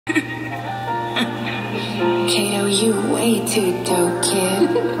Kato, you way too dope, kid.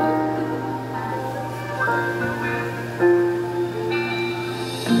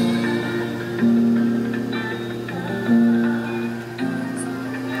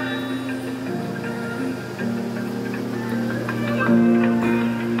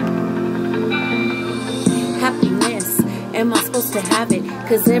 Happiness, am I supposed to have it?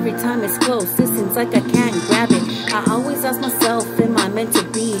 Cause every time it's close, it seems like I can't grab it. I always ask myself, am I meant to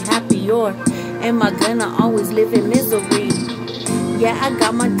be happy, or am I gonna always live in misery? Yeah, I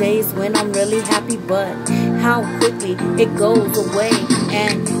got my days when I'm really happy, but how quickly it goes away,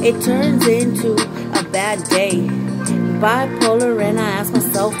 and it turns into a bad day. Bipolar, and I ask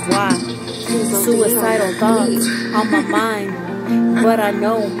myself why. Suicidal thoughts on my mind, but I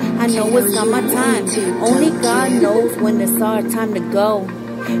know it's not my time. Only God knows when it's our time to go.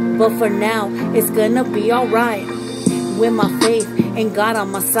 But for now, it's gonna be alright. With my faith and God on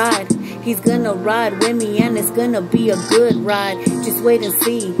my side, He's gonna ride with me, and it's gonna be a good ride. Just wait and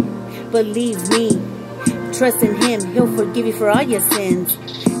see. Believe me, trust in Him, He'll forgive you for all your sins.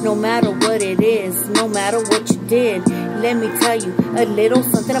 No matter what it is, no matter what you did, let me tell you a little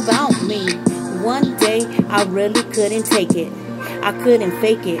something about me. One day, I really couldn't take it. I couldn't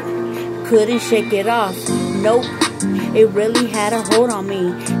fake it, couldn't shake it off. Nope, it really had a hold on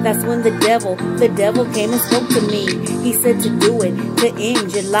me. That's when the devil came and spoke to me. He said to do it, to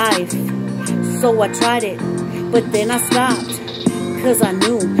end your life. So I tried it, but then I stopped. Cause I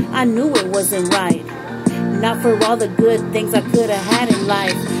knew it wasn't right. Not for all the good things I could have had in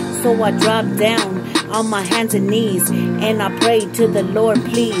life. So I dropped down on my hands and knees, and I prayed to the Lord,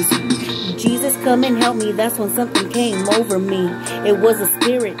 please, Jesus, come and help me. That's when something came over me. It was a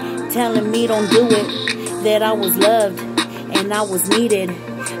spirit telling me don't do it, that I was loved and I was needed.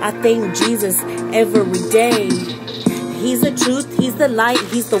 I thank Jesus every day. He's the truth, He's the light,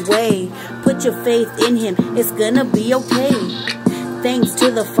 He's the way. Put your faith in Him, it's gonna be okay. Thanks to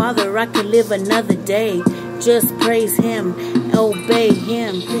the Father, I can live another day. Just praise Him, obey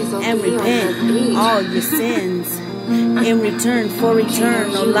Him, and repent all your sins. In return for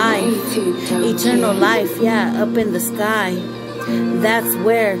eternal life. Eternal life, yeah, up in the sky. That's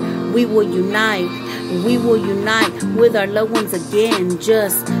where we will unite. We will unite with our loved ones again.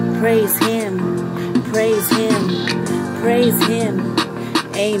 Just praise Him, praise Him, praise Him.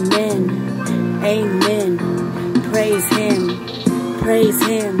 Amen, amen. Praise Him, praise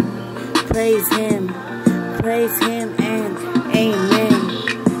Him, praise Him, praise Him, and amen,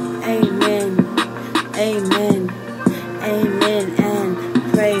 amen, amen, amen, and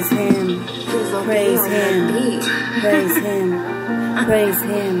praise Him, praise Him, praise Him, praise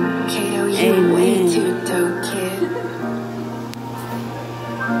Him, amen.